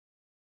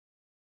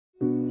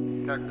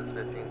checked as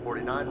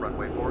 1549,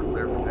 runway 4,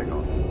 clear for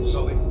takeoff.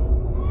 Sully.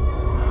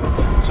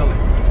 Sully.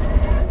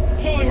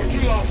 Sully, we're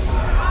too low.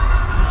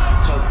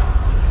 Sully.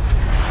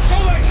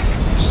 Sully.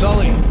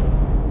 Sully.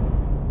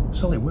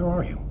 Sully, where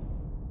are you?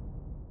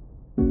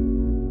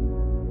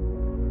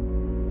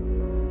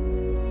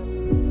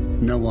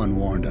 No one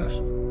warned us.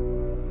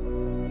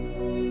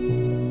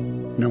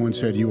 No one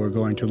said you were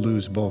going to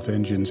lose both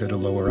engines at a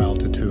lower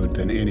altitude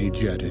than any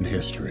jet in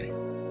history.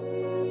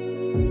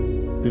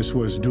 This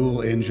was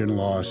dual engine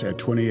loss at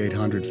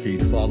 2,800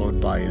 feet, followed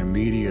by an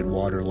immediate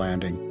water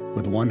landing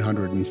with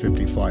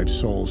 155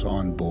 souls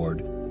on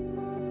board.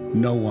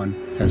 No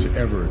one has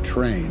ever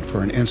trained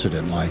for an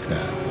incident like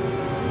that.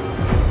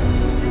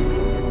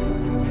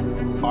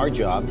 Our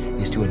job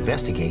is to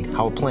investigate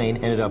how a plane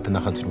ended up in the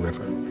Hudson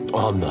River.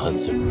 On the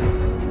Hudson.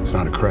 It's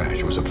not a crash,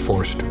 it was a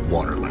forced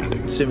water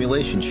landing.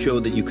 Simulations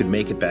showed that you could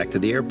make it back to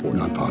the airport.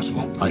 Not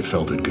possible. I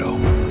felt it go.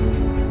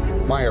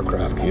 My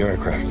aircraft. Your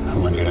aircraft. I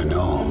want you to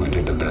know I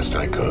did the best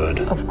I could.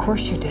 Of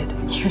course you did.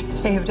 You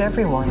saved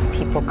everyone.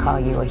 People call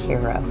you a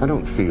hero. I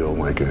don't feel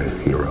like a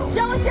hero.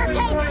 Show us your cake,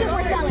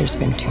 Super Sully! There's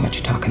been too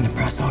much talk in the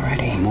press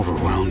already. I'm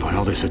overwhelmed by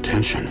all this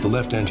attention. The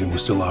left engine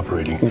was still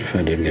operating. What if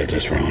I did get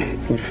this wrong?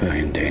 What if I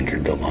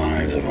endangered the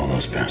lives of all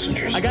those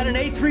passengers? I got an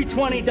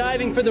A320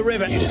 diving for the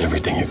river. You did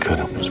everything you could.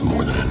 It was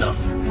more than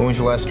enough. When was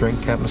your last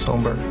drink, Captain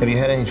Sullenberger? Have you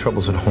had any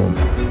troubles at home?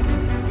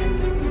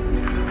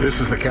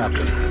 This is the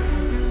captain.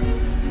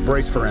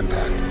 Brace for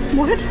impact.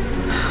 What?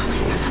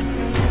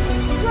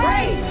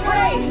 Brace,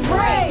 brace,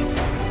 brace!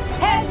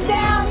 Heads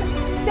down,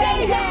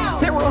 stay down!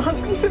 There were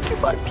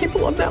 155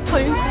 people on that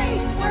plane.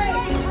 Brace,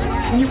 brace,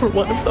 brace! You were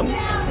one of them.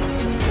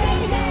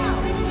 Stay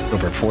down!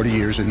 Over 40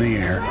 years in the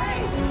air,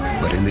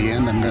 but in the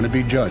end, I'm going to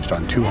be judged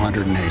on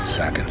 208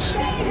 seconds.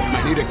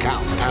 I need a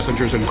count,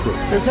 passengers and crew.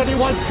 Is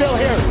anyone still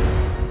here?